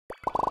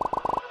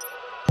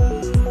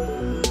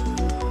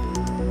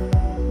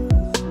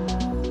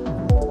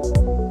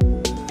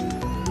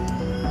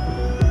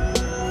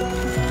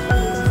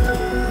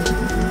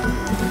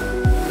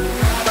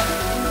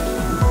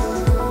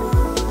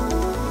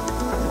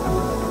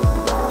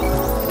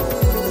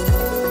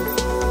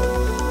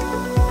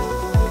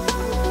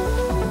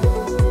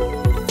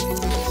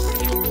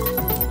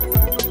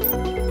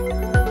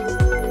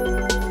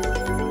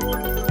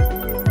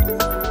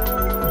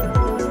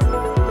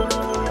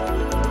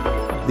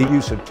The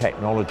use of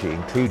technology,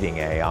 including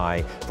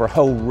AI, for a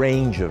whole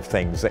range of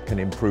things that can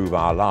improve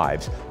our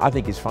lives, I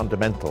think is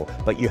fundamental.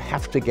 But you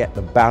have to get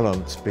the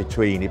balance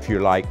between, if you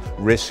like,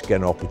 risk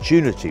and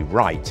opportunity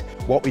right.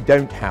 What we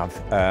don't have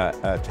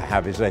to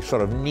have is a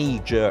sort of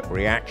knee-jerk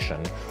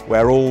reaction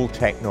where all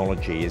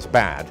technology is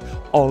bad.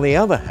 On the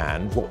other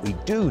hand, what we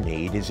do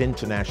need is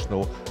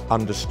international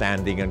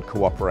understanding and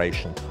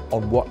cooperation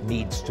on what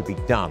needs to be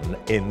done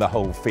in the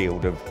whole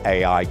field of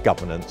AI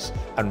governance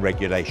and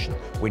regulation.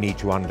 We need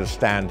to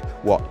understand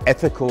what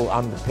ethical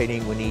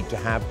underpinning we need to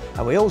have,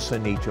 and we also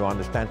need to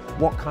understand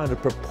what kind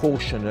of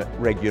proportionate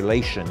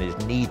regulation is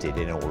needed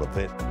in all of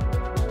it.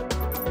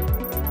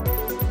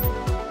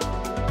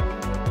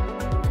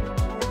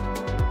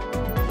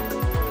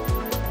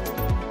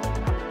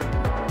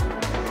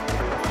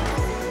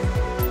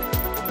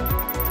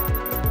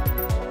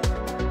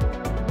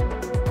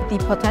 The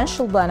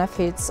potential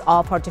benefits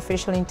of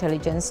artificial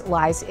intelligence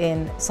lies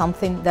in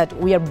something that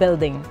we are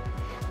building.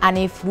 And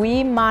if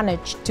we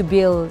manage to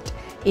build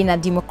in a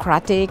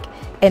democratic,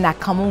 in a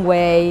common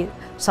way,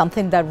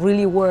 something that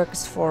really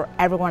works for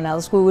everyone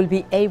else, we will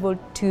be able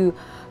to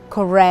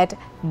correct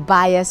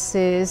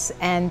biases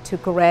and to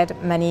correct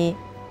many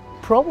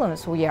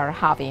problems we are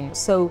having.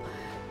 So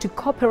to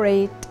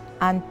cooperate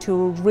and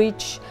to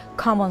reach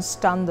common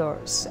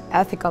standards,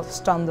 ethical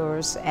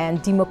standards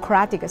and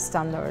democratic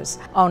standards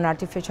on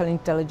artificial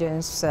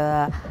intelligence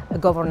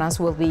governance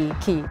will be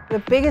key. The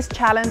biggest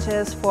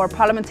challenges for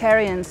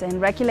parliamentarians in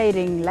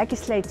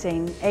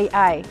legislating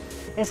AI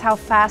is how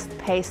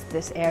fast-paced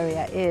this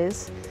area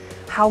is,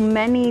 how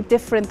many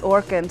different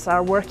organs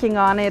are working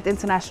on it,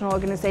 international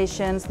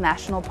organizations,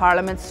 national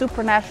parliaments,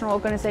 supranational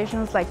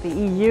organizations like the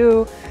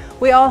EU.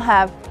 We all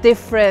have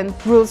different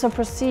rules of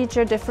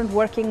procedure, different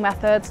working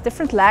methods,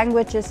 different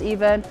languages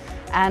even,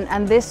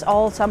 and this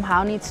all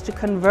somehow needs to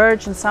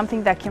converge in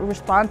something that can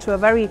respond to a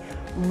very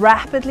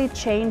rapidly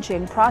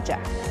changing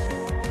project.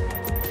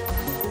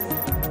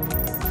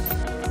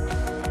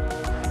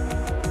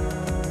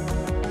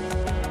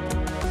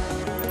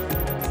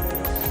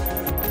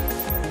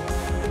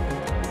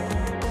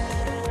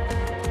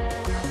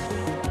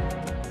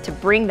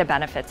 To bring the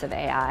benefits of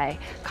AI,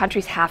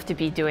 countries have to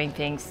be doing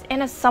things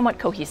in a somewhat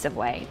cohesive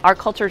way. Our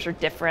cultures are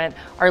different,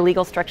 our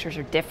legal structures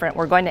are different,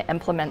 we're going to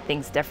implement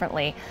things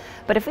differently.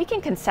 But if we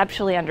can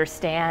conceptually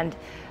understand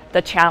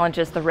the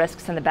challenges, the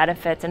risks and the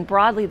benefits in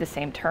broadly the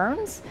same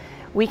terms,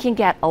 we can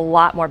get a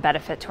lot more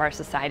benefit to our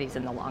societies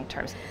in the long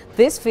term.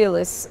 This field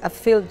is a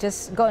field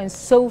just going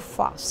so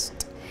fast.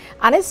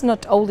 And it's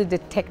not only the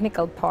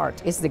technical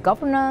part, it's the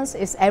governance,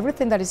 it's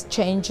everything that is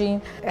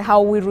changing, how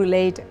we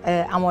relate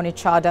among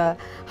each other,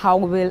 how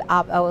we build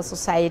up our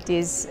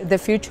societies, the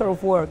future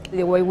of work,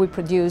 the way we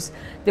produce,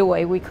 the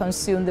way we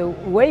consume, the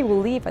way we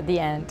live at the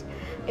end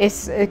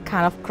is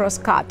kind of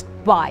cross-cut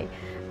by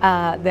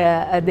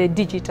the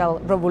digital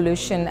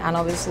revolution and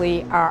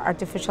obviously our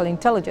artificial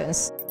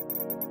intelligence.